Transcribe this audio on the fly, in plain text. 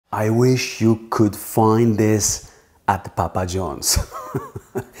I wish you could find this at Papa John's.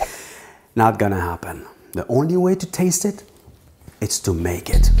 Not gonna happen. The only way to taste it is to make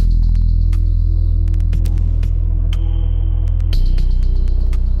it.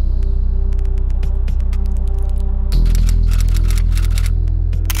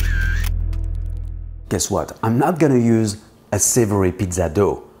 Guess what? I'm not gonna use a savory pizza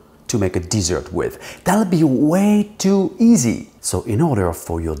dough to make a dessert with. That'll be way too easy. So in order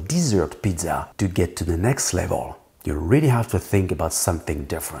for your dessert pizza to get to the next level, you really have to think about something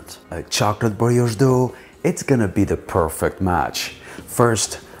different. A chocolate brioche dough, it's gonna be the perfect match.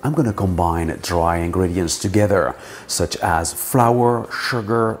 First, I'm gonna combine dry ingredients together, such as flour,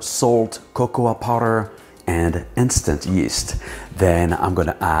 sugar, salt, cocoa powder, and instant yeast. Then I'm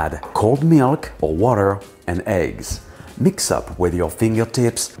gonna add cold milk or water and eggs. Mix up with your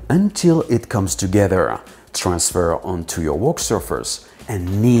fingertips until it comes together. Transfer onto your work surface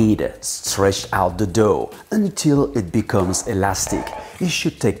and knead. Stretch out the dough until it becomes elastic. It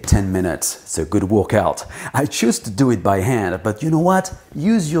should take 10 minutes. It's a good workout. I choose to do it by hand, but you know what?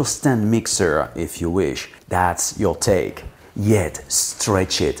 Use your stand mixer if you wish. That's your take. Yet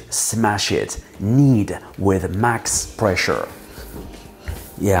stretch it, smash it, knead with max pressure.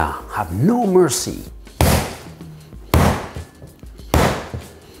 Yeah, have no mercy.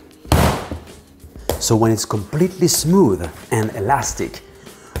 So when it's completely smooth and elastic,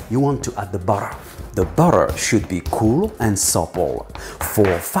 you want to add the butter. The butter should be cool and supple.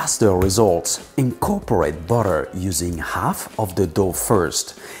 For faster results, incorporate butter using half of the dough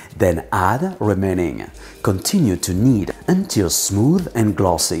first, then add remaining. Continue to knead until smooth and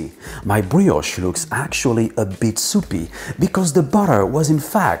glossy. My brioche looks actually a bit soupy because the butter was in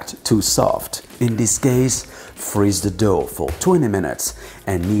fact too soft. In this case, freeze the dough for 20 minutes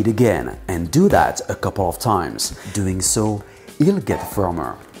and knead again, and do that a couple of times. Doing so, it'll get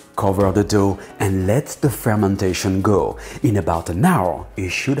firmer. Cover the dough and let the fermentation go. In about an hour, it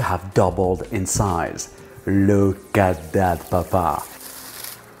should have doubled in size. Look at that, Papa.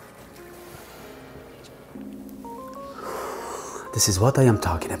 This is what I am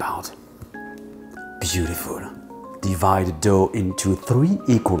talking about. Beautiful. Divide the dough into 3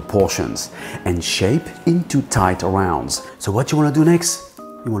 equal portions and shape into tight rounds. So what you want to do next?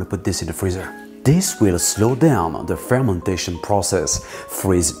 You want to put this in the freezer. This will slow down the fermentation process.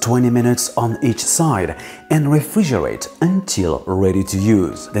 Freeze 20 minutes on each side and refrigerate until ready to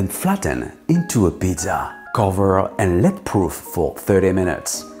use. Then flatten into a pizza. Cover and let proof for 30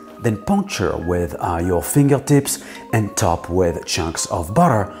 minutes. Then puncture with your fingertips and top with chunks of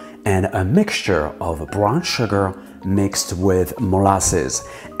butter and a mixture of brown sugar mixed with molasses,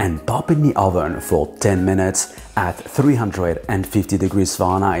 and pop in the oven for 10 minutes at 350 degrees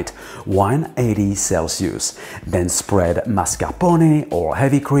Fahrenheit, 180 Celsius. Then spread mascarpone or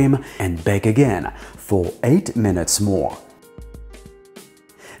heavy cream and bake again for 8 minutes more.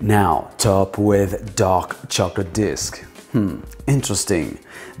 Now top with dark chocolate disc. Interesting.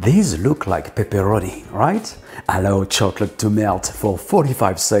 These look like pepperoni, right? Allow chocolate to melt for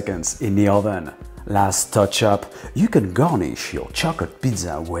 45 seconds in the oven. Last touch up, you can garnish your chocolate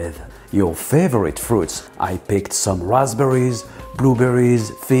pizza with your favorite fruits. I picked some raspberries,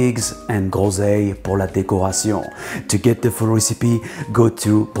 blueberries, figs and groseilles pour la décoration. To get the full recipe, go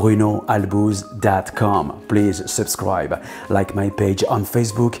to brunoalbouze.com. Please subscribe, like my page on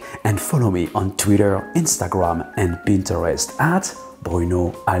Facebook and follow me on Twitter, Instagram and Pinterest at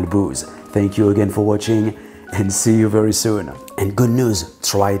Bruno Albouze. Thank you again for watching and see you very soon. And good news,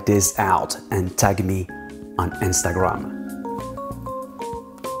 try this out and tag me on Instagram.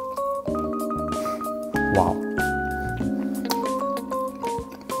 Wow.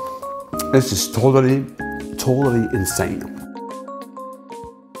 This is totally insane.